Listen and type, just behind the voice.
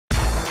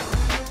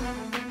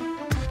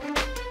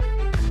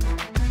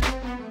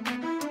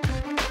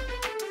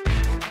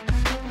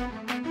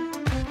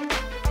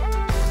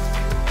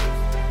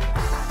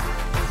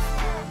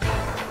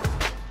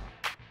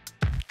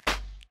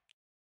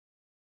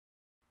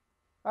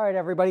All right,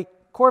 everybody,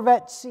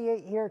 Corvette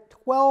C8 here,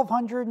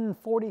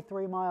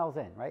 1,243 miles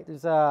in, right?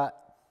 There's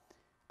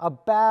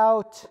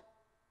about,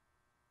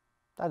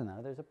 I don't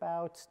know, there's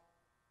about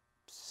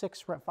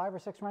 5 or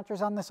 6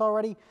 renters on this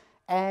already.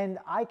 And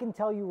I can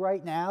tell you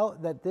right now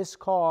that this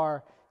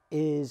car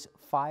is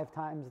 5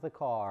 times the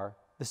car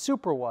the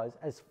Supra was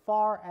as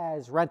far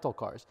as rental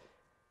cars.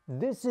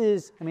 This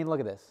is, I mean,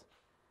 look at this.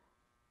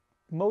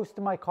 Most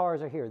of my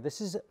cars are here. This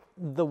is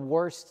the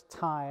worst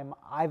time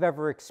I've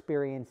ever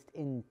experienced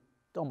in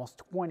almost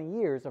 20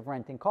 years of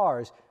renting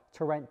cars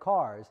to rent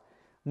cars.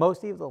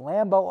 Most of the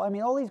Lambo, I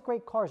mean, all these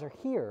great cars are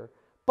here,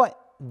 but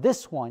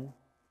this one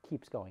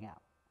keeps going out.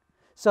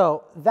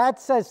 So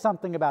that says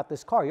something about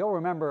this car. You'll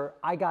remember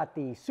I got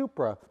the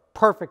Supra,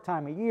 perfect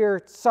time of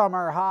year,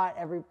 summer, hot,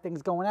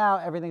 everything's going out,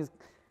 and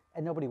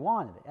nobody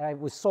wanted it. And it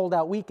was sold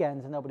out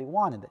weekends and nobody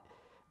wanted it.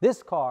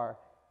 This car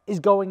is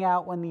going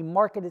out when the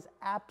market is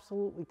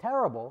absolutely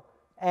terrible,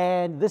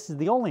 and this is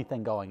the only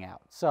thing going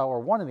out. So,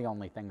 or one of the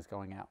only things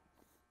going out.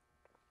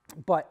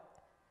 But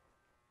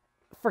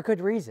for good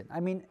reason. I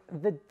mean,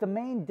 the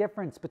main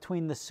difference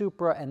between the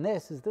Supra and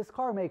this is this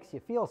car makes you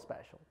feel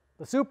special.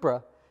 The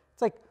Supra,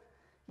 it's like,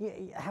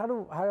 how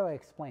do I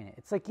explain it?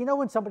 It's like, you know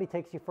when somebody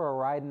takes you for a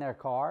ride in their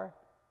car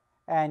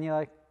and you're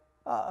like,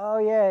 oh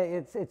yeah,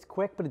 it's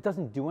quick, but it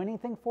doesn't do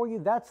anything for you?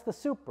 That's the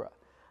Supra.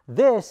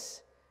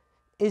 This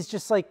is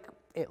just like,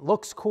 it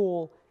looks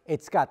cool.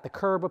 It's got the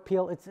curb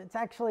appeal. It's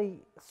actually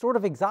sort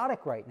of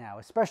exotic right now,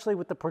 especially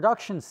with the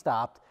production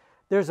stopped.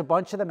 There's a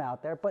bunch of them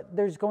out there, but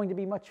there's going to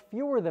be much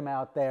fewer of them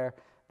out there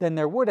than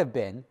there would have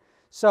been.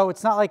 So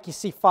it's not like you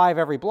see 5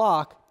 every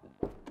block.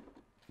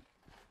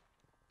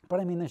 But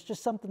I mean, there's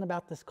just something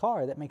about this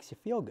car that makes you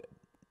feel good.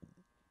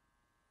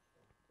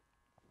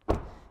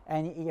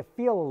 And you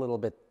feel a little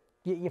bit,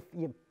 it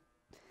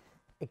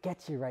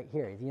gets you right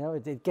here. You know,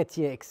 it gets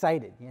you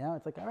excited. You know,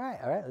 it's like, all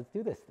right, let's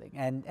do this thing.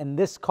 And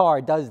this car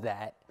does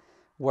that,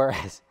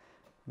 whereas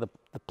the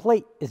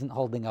plate isn't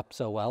holding up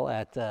so well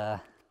at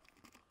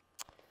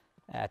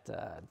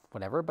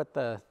whatever,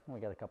 but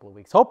we got a couple of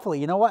weeks. Hopefully,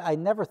 you know what? I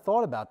never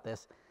thought about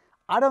this.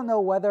 I don't know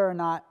whether or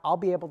not I'll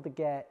be able to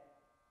get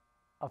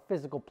a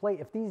physical plate.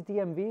 If these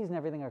DMVs and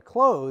everything are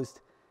closed,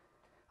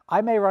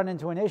 I may run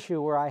into an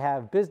issue where I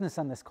have business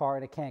on this car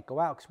and it can't go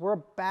out, because we're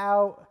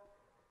about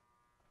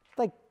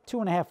like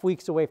 2.5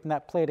 weeks away from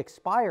that plate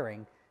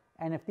expiring.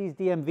 And if these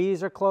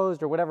DMVs are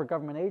closed or whatever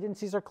government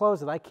agencies are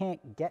closed, and I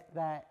can't get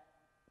that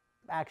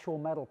actual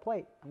metal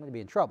plate, I'm going to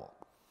be in trouble.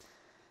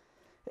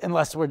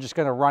 Unless we're just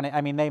going to run it.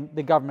 I mean,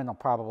 the government will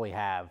probably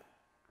have,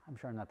 I'm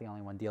sure I'm not the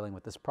only one dealing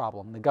with this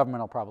problem, the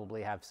government will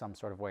probably have some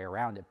sort of way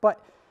around it.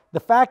 But the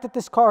fact that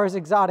this car is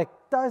exotic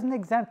doesn't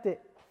exempt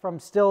it from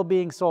still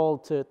being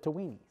sold to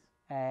weenies.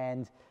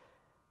 And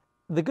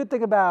the good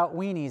thing about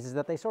weenies is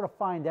that they sort of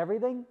find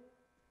everything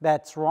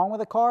that's wrong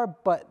with a car,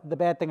 but the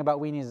bad thing about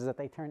weenies is that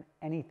they turn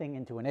anything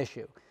into an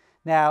issue.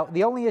 Now,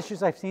 the only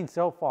issues I've seen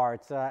so far,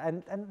 it's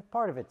and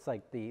part of it's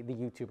like the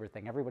YouTuber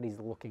thing. Everybody's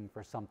looking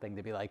for something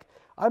to be like,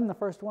 I'm the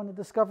first one to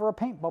discover a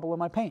paint bubble in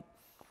my paint.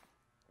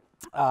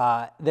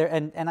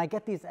 And I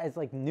get these as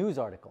like news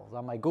articles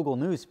on my Google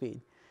News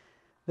feed.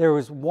 There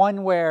was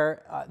one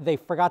where they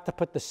forgot to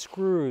put the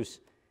screws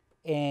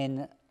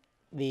in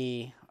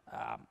the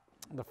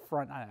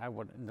front,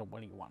 what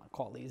do you want to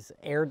call these,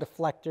 air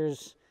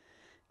deflectors,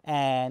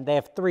 and they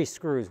have 3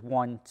 screws,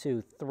 1,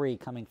 2, 3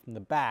 coming from the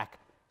back,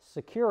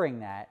 securing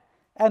that,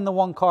 and the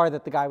one car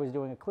that the guy was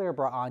doing a clear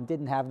bra on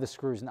didn't have the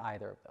screws in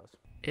either of those.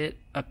 It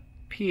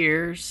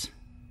appears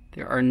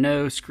there are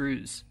no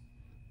screws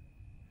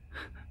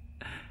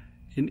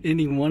in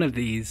any one of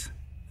these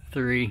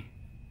 3.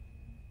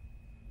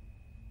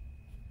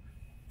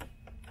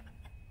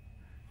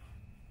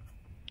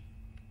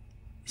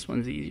 This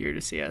one's easier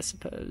to see, I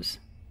suppose.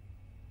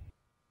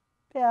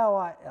 Yeah,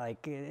 well,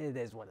 like, it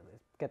is what it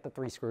is. Get the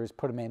 3 screws,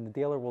 put them in, the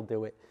dealer will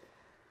do it.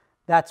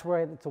 That's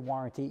where it's a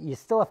warranty. You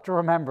still have to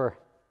remember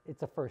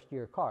it's a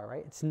first-year car,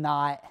 right? It's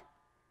not,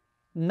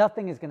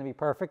 nothing is going to be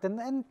perfect.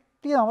 And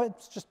you know,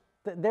 it's just,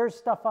 there's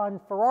stuff on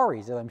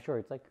Ferraris that I'm sure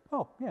it's like,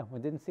 oh, yeah, we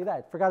didn't see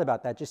that. Forgot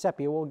about that.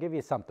 Giuseppe, we'll give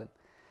you something.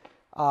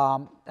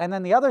 And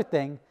then the other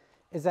thing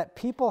is that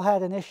people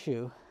had an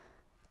issue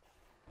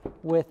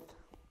with,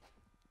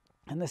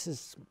 and this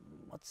is,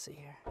 let's see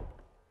here,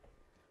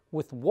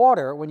 with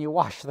water when you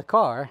wash the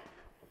car,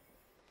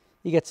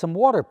 you get some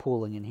water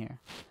pooling in here.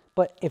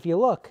 But if you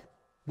look,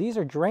 these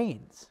are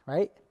drains,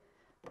 right?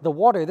 The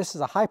water, this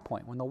is a high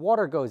point. When the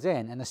water goes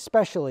in, and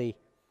especially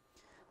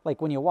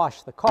like when you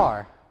wash the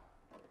car,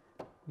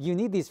 you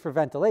need these for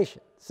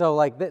ventilation. So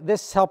like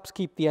this helps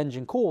keep the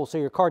engine cool so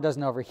your car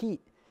doesn't overheat.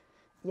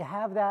 You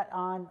have that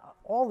on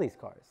all these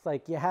cars.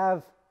 Like you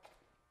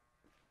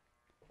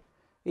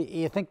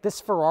think this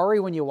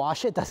Ferrari, when you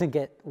wash it, doesn't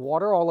get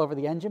water all over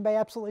the engine bay?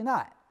 Absolutely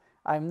not.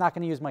 I'm not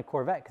going to use my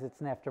Corvette because it's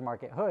an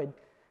aftermarket hood.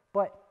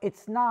 but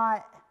it's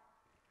not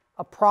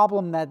a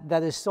problem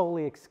that is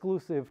solely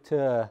exclusive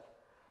to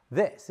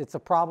this. It's a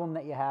problem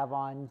that you have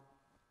on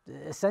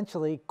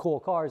essentially cool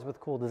cars with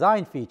cool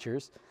design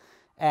features.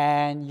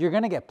 And you're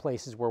going to get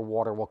places where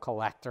water will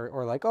collect,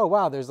 or like, oh,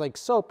 wow, there's like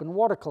soap and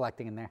water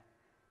collecting in there.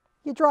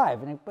 You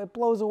drive and it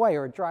blows away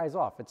or it dries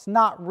off. It's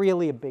not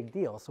really a big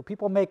deal. So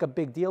people make a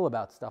big deal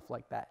about stuff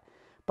like that.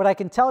 But I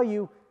can tell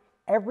you,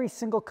 every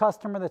single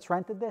customer that's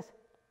rented this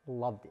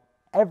loved it.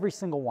 Every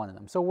single one of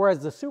them. So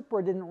whereas the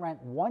Supra didn't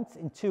rent once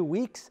in 2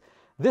 weeks,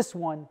 this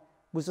one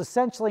was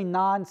essentially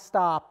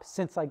nonstop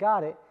since I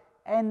got it.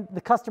 And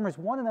the customers,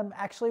 one of them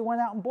actually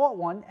went out and bought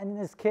one, and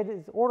his kid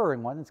is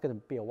ordering one. It's going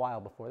to be a while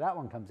before that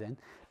one comes in.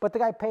 But the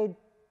guy paid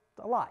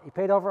a lot. He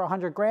paid over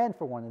 $100 grand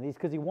for one of these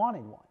because he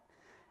wanted one.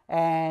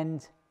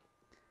 And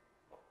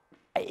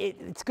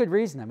it's good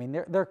reason. I mean,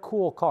 they're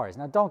cool cars.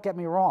 Now, don't get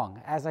me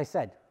wrong. As I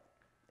said,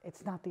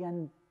 it's not the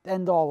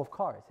end all of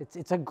cars.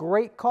 It's a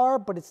great car,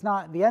 but it's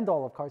not the end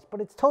all of cars.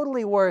 But it's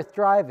totally worth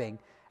driving,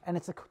 and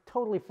it's a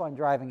totally fun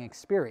driving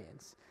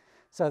experience.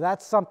 So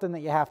that's something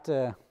that you have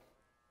to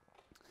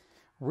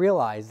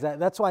realize.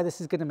 That's why this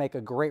is going to make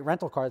a great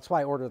rental car. That's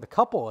why I ordered a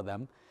couple of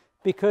them,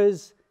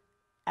 because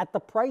at the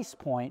price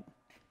point,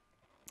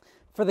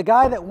 for the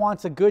guy that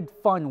wants a good,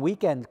 fun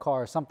weekend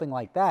car or something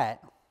like that,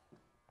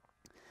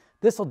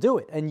 this will do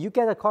it. And you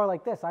get a car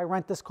like this. I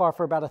rent this car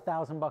for about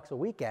 $1,000 a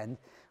weekend,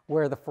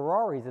 where the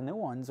Ferraris, the new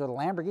ones, or the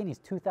Lamborghinis,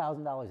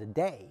 $2,000 a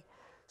day.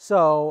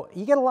 So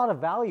you get a lot of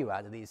value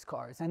out of these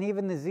cars. And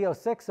even the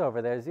Z06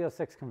 over there,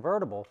 Z06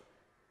 convertible,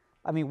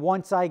 I mean,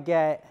 once I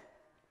get,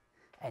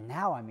 and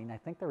now, I mean, I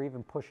think they're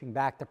even pushing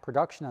back the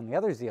production on the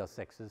other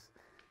Z06s.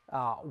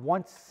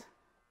 Once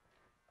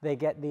they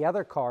get the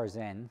other cars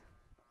in,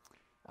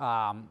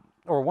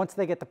 or once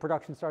they get the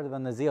production started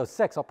on the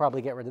Z06, I'll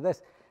probably get rid of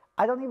this.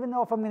 I don't even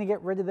know if I'm going to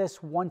get rid of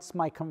this once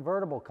my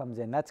convertible comes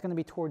in. That's going to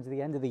be towards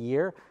the end of the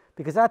year,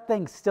 because that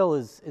thing still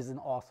is an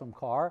awesome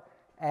car.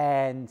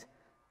 And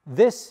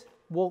this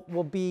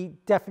will be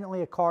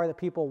definitely a car that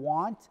people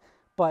want.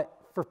 But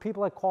for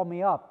people that call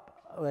me up,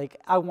 like,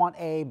 I want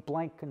a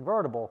blank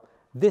convertible,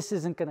 this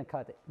isn't going to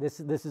cut it. This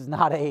is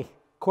not a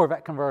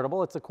Corvette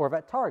convertible. It's a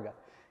Corvette Targa.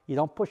 You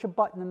don't push a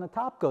button and the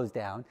top goes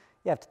down.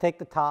 You have to take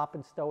the top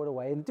and stow it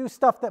away and do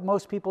stuff that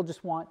most people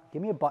just want.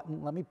 Give me a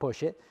button, let me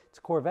push it. It's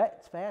a Corvette,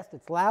 it's fast,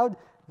 it's loud,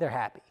 they're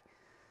happy.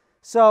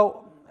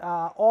 So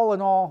all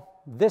in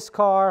all, this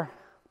car,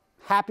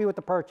 happy with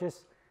the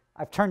purchase.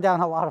 I've turned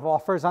down a lot of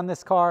offers on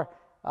this car.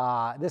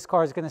 This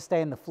car is going to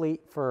stay in the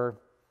fleet for,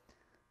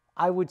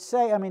 I would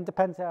say, I mean,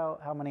 depends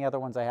how many other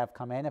ones I have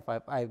come in. If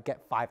I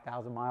get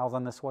 5,000 miles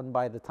on this one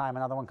by the time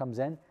another one comes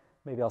in,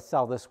 maybe I'll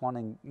sell this one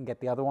and get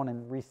the other one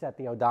and reset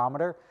the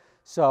odometer.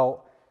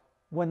 So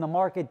when the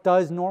market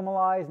does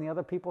normalize and the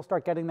other people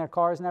start getting their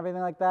cars and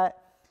everything like that,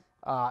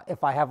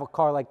 if I have a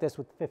car like this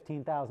with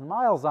 15,000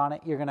 miles on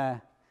it, you're going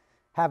to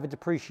have a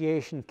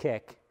depreciation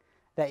kick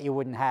that you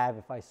wouldn't have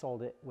if I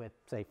sold it with,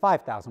 say,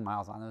 5,000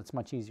 miles on it. It's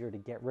much easier to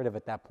get rid of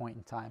at that point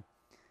in time.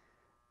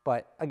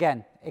 But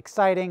again,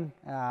 exciting.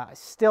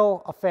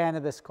 Still a fan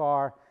of this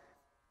car.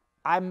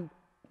 I'm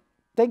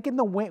thinking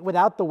the wing,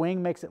 without the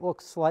wing, makes it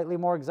look slightly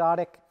more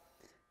exotic.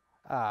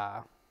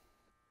 But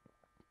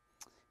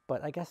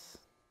I guess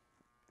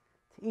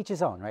to each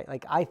his own, right?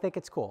 Like, I think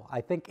it's cool.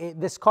 I think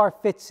this car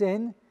fits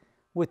in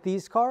with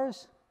these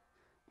cars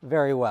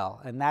very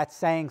well. And that's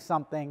saying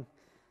something.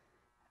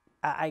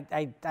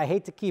 I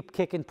hate to keep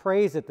kicking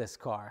praise at this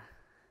car,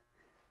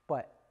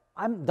 but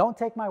don't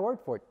take my word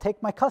for it.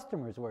 Take my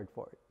customer's word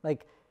for it.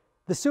 Like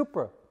the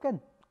Supra, again,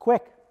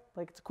 quick.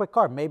 Like, it's a quick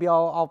car. Maybe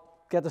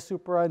I'll get the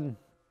Supra and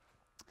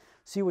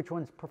see which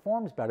one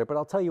performs better. But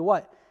I'll tell you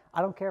what,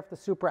 I don't care if the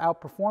Supra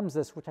outperforms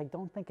this, which I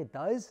don't think it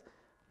does.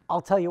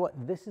 I'll tell you what,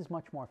 this is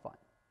much more fun.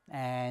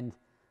 And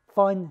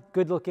fun,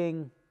 good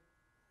looking,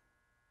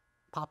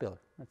 popular.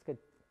 That's good.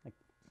 Like,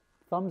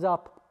 thumbs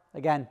up.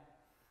 Again,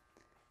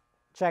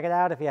 check it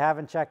out if you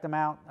haven't checked them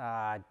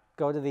out.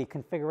 Go to the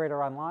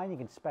configurator online. You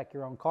can spec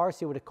your own car,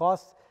 see what it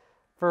costs.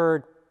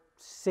 For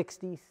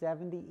 60,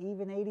 70,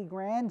 even 80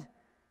 grand,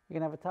 you're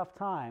going to have a tough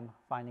time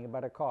finding a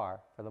better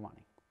car for the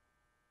money.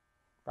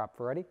 Rob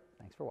Ferretti,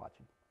 thanks for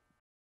watching.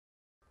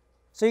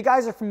 So you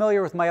guys are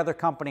familiar with my other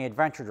company,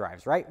 Adventure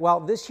Drives, right? Well,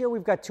 this year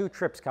we've got 2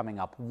 trips coming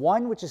up.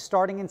 One which is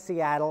starting in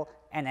Seattle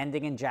and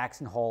ending in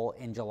Jackson Hole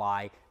in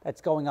July. That's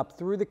going up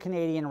through the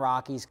Canadian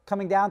Rockies,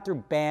 coming down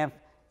through Banff,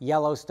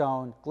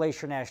 Yellowstone,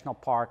 Glacier National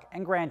Park,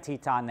 and Grand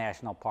Teton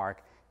National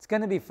Park. It's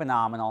going to be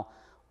phenomenal.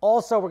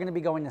 Also, we're going to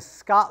be going to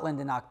Scotland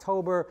in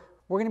October.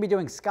 We're going to be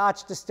doing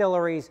Scotch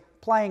distilleries,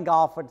 playing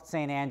golf at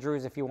St.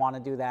 Andrews if you want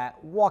to do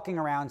that, walking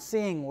around,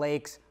 seeing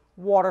lakes,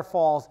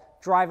 waterfalls,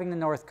 driving the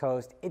North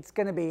Coast. It's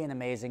going to be an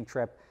amazing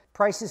trip.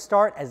 Prices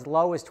start as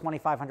low as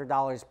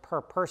 $2,500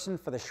 per person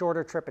for the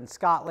shorter trip in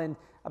Scotland,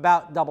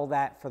 about double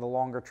that for the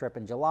longer trip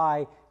in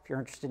July. If you're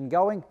interested in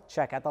going,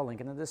 check out the link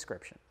in the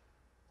description.